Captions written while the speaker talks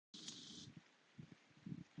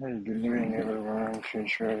Hey, good evening, everyone.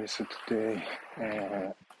 Future. So today,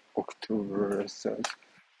 October 3rd,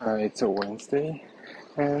 it's a Wednesday,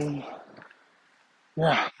 and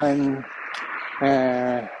yeah,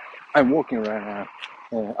 uh, I'm walking right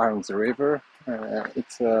now around the river.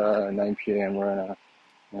 It's 9 p.m. right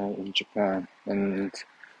now in Japan, and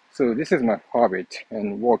so this is my habit,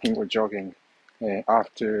 and walking or jogging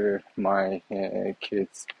after my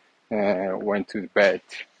kids went to bed,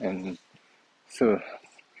 and so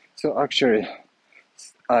actually.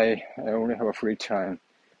 I only have a free time.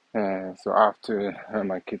 So after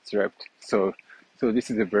my kids slept, so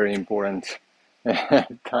this is a very important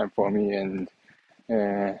time for me, and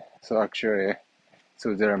so actually,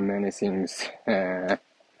 so there are many things that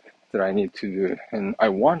I need to do, and I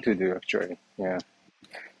want to do actually. Yeah.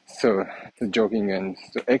 So the jogging and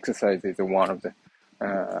the exercise is one of the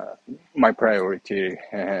my priority,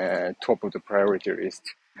 top of the priority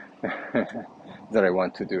list that I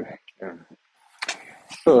want to do. Yeah.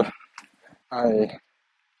 So I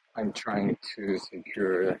I'm trying to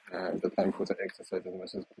secure the time for the exercise as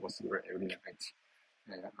much as possible every night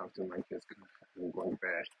after my kids going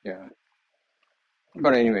bed. Yeah.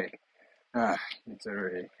 But anyway, uh, it's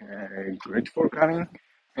very grateful coming,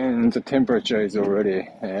 and the temperature is already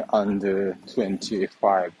under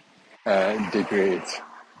 25 degrees,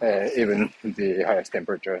 even the highest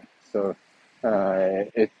temperature. So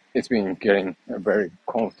it's been getting a very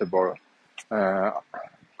uh,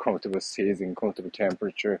 comfortable season, comfortable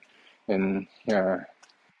temperature, and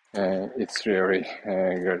it's really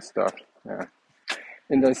good stuff.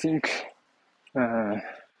 And I think, uh,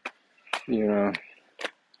 you know,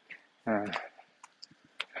 uh,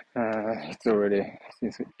 it's already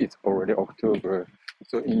since it's already October.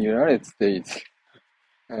 So in United States,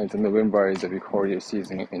 the November is a big holiday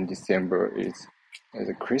season, and December is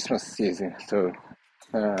the Christmas season. So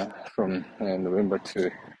from November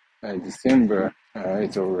to December,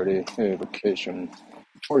 it's already vacation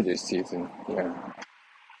holiday season. Yeah.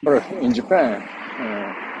 But in Japan,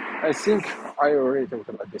 I think I already talked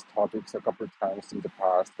about these topics a couple of times in the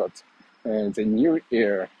past, but the New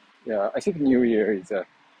Year, yeah, I think New Year is the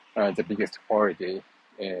biggest holiday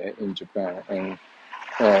in Japan, and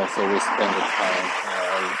so we spend the time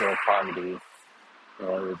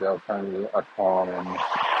with our family at home, and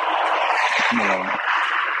you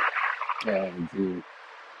know,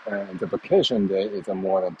 and the vacation day is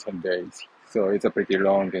more than 10 days, so it's a pretty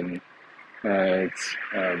long, and it's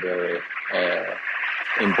very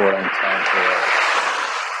important time for us.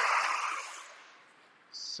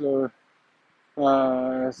 So,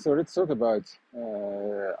 so let's talk about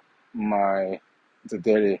my the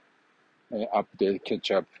daily update,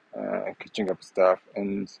 catching up stuff,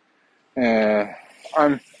 and uh,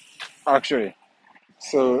 I'm actually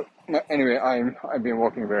so anyway. I've been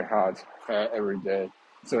working very hard every day.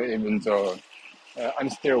 So even though I'm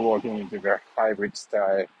still working in the very hybrid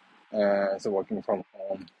style, so working from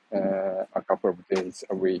home a couple of days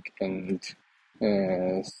a week, and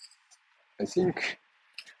uh, I think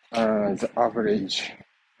the average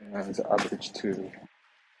two,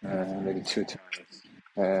 maybe 2 times.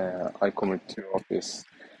 I commute to office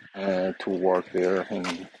to work there,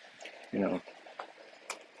 and you know,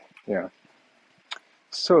 yeah.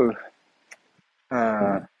 So,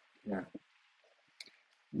 uh, yeah.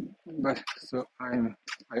 But so I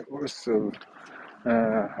also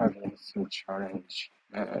having some challenge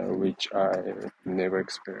which I never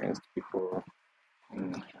experienced before.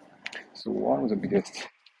 And so one of the biggest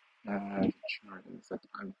challenges that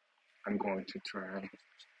I'm going to try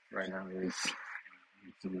right now is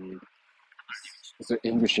the the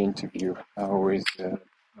English interview with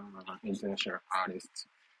international artists,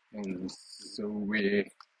 and so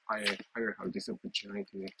I will have this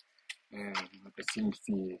opportunity, and I think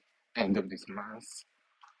the end of this month.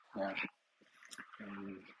 Yeah,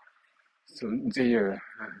 and so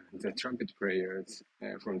the trumpet players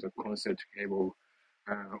from the concert hall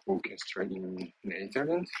orchestra in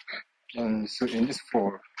Netherlands, and so in this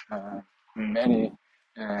for many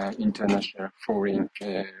international foreign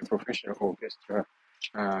professional orchestra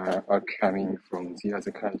are coming from the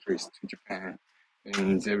other countries to Japan,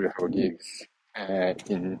 and they will hold gigs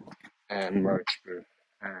in multiple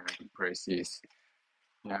places.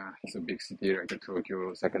 Yeah, it's a big city like Tokyo,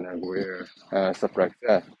 Osaka, Nagoya, stuff like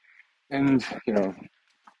that. And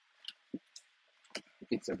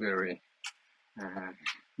it's a very uh,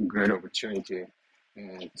 great opportunity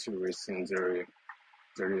to listen their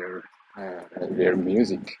their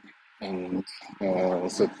music, and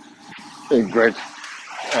so a great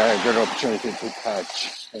opportunity to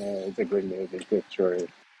touch the great music actually.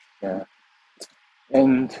 Yeah,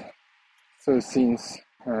 and so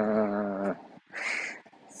uh,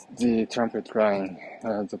 the trumpet line,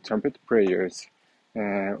 the trumpet players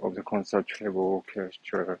of the concert hall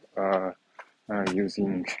orchestra are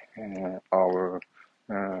using our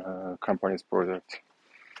company's product.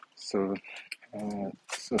 So,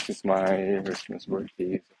 so this is my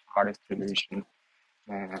responsibility is art restoration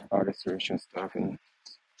staffing,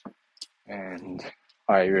 and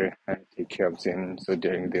I will take care of them. So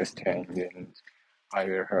during this time, and I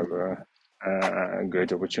will have a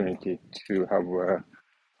great opportunity to have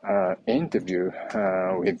a interview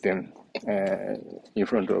with them in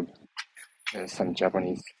front of some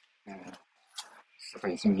Japanese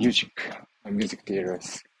music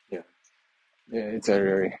theaters. Yeah, yeah, it's a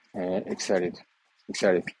very excited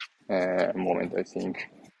moment, I think.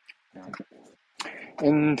 Yeah.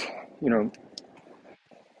 And you know,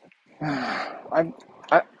 I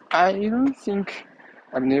I I don't think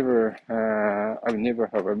I've never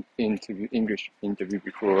have an English interview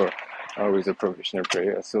before with a professional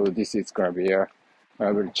player. So this is gonna be a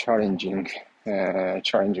very challenging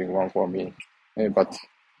one for me. But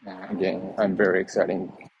again, I'm very excited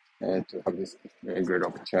to have this very good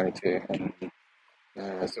opportunity. And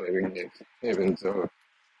so even though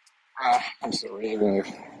I'm sorry, even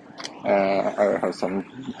if I have some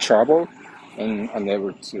trouble and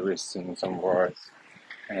unable to listen some words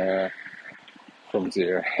uh, from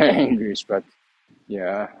their English, but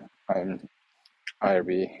yeah, I'm I'll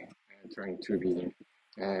be trying to be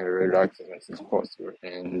relaxed as much as possible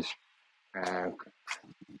and uh,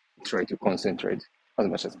 try to concentrate as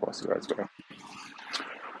much as possible as well.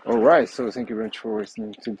 All right, so thank you very much for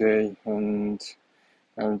listening today, and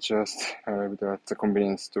I'm just arrived at the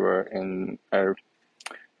convenience store, and I'll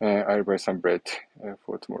buy some bread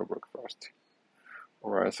for tomorrow breakfast.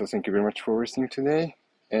 All right, so thank you very much for listening today,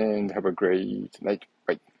 and have a great night.